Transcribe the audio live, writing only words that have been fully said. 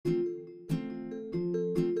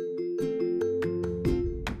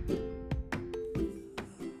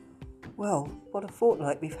Well, what a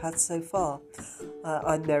fortnight we've had so far.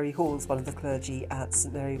 I'm Mary Halls, one of the clergy at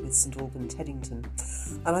St Mary with St Alban, Teddington,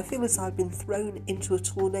 and I feel as I've been thrown into a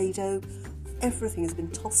tornado. Everything has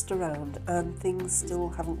been tossed around and things still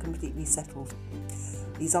haven't completely settled.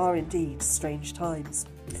 These are indeed strange times.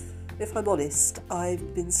 If I'm honest,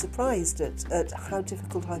 I've been surprised at how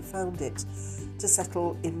difficult I've found it to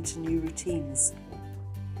settle into new routines.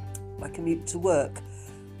 My commute to work,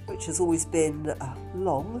 which has always been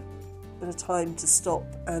long, but a time to stop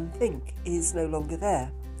and think, is no longer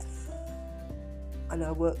there. I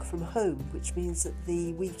now work from home, which means that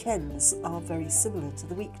the weekends are very similar to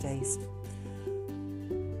the weekdays.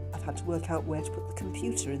 I've had to work out where to put the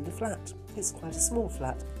computer in the flat. It's quite a small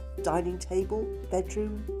flat. Dining table,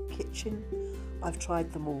 bedroom, kitchen, I've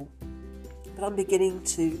tried them all. But I'm beginning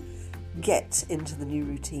to get into the new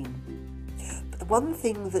routine. But the one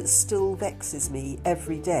thing that still vexes me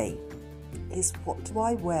every day is, what do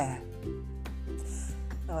I wear?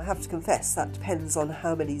 Now, I have to confess that depends on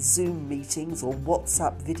how many Zoom meetings or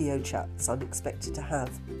WhatsApp video chats I'm expected to have.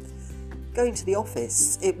 Going to the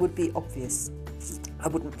office, it would be obvious. I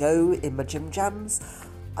wouldn't go in my gym jams,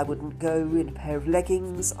 I wouldn't go in a pair of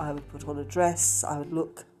leggings, I would put on a dress, I would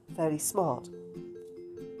look fairly smart.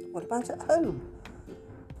 What about at home?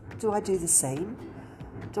 Do I do the same?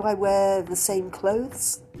 Do I wear the same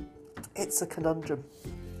clothes? It's a conundrum.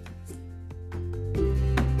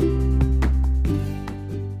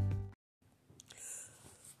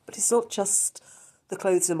 But it's not just the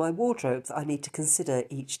clothes in my wardrobe that I need to consider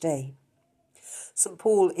each day. St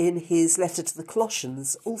Paul, in his letter to the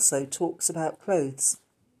Colossians, also talks about clothes.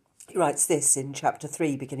 He writes this in chapter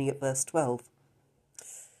 3, beginning at verse 12.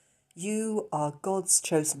 You are God's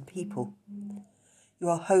chosen people. You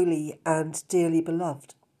are holy and dearly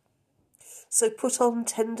beloved. So put on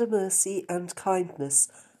tender mercy and kindness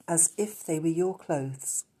as if they were your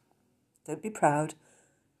clothes. Don't be proud,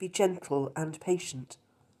 be gentle and patient.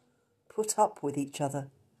 Put up with each other.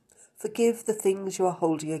 Forgive the things you are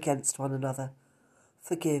holding against one another.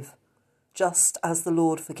 Forgive, just as the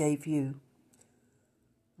Lord forgave you.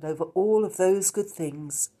 And over all of those good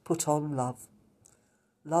things, put on love.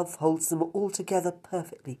 Love holds them all together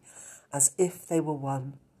perfectly, as if they were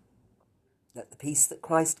one. Let the peace that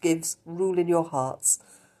Christ gives rule in your hearts.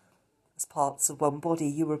 As parts of one body,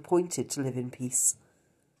 you were appointed to live in peace.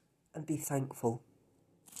 And be thankful.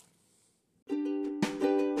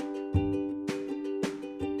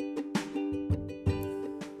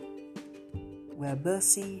 Where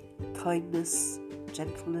mercy, kindness,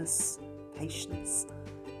 gentleness, patience,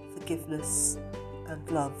 forgiveness and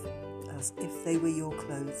love as if they were your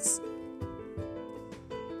clothes.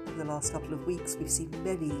 In the last couple of weeks we've seen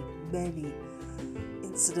many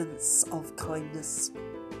incidents of kindness,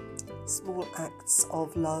 small acts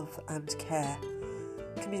of love and care,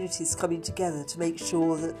 communities coming together to make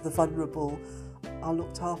sure that the vulnerable are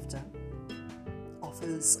looked after,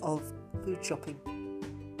 offers of food shopping,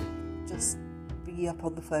 just ringing up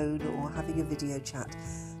on the phone or having a video chat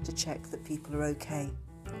to check that people are okay.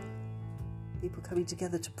 People coming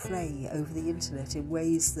together to pray over the internet in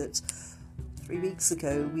ways that 3 weeks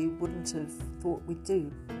ago we wouldn't have thought we'd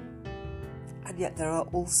do. And yet there are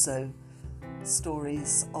also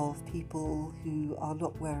stories of people who are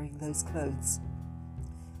not wearing those clothes,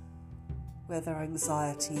 where their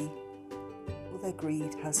anxiety or their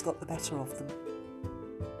greed has got the better of them.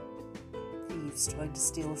 Thieves trying to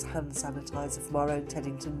steal hand sanitizer from our own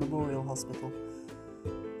Teddington Memorial Hospital.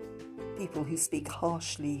 People who speak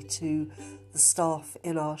harshly to the staff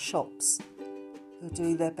in our shops, who are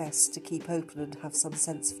doing their best to keep open and have some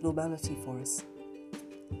sense of normality for us.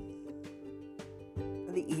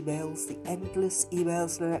 And the emails, the endless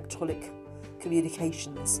emails and electronic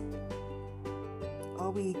communications.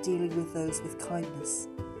 Are we dealing with those with kindness,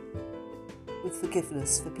 with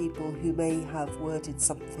forgiveness for people who may have worded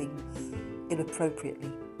something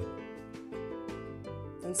inappropriately?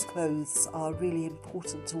 Those clothes are really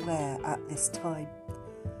important to wear at this time.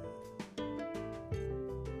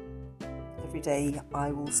 Every day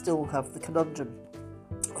I will still have the conundrum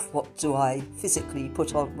of what do I physically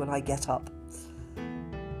put on when I get up.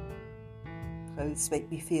 Clothes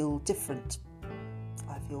make me feel different.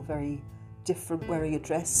 I feel very different wearing a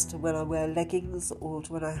dress to when I wear leggings or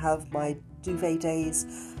to when I have my duvet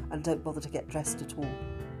days and don't bother to get dressed at all.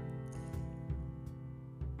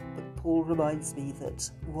 Paul reminds me that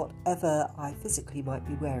whatever I physically might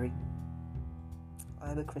be wearing,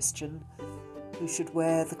 I am a Christian who should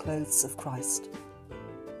wear the clothes of Christ.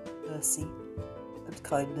 Mercy and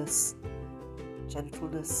kindness,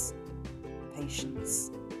 gentleness, patience,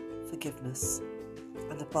 forgiveness,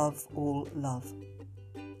 and above all, love.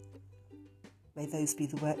 May those be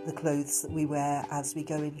the clothes that we wear as we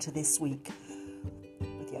go into this week,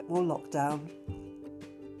 with yet more lockdown,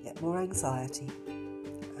 yet more anxiety,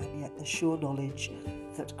 and yet the sure knowledge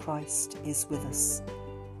that Christ is with us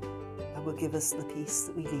and will give us the peace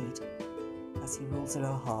that we need as he rules in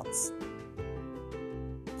our hearts.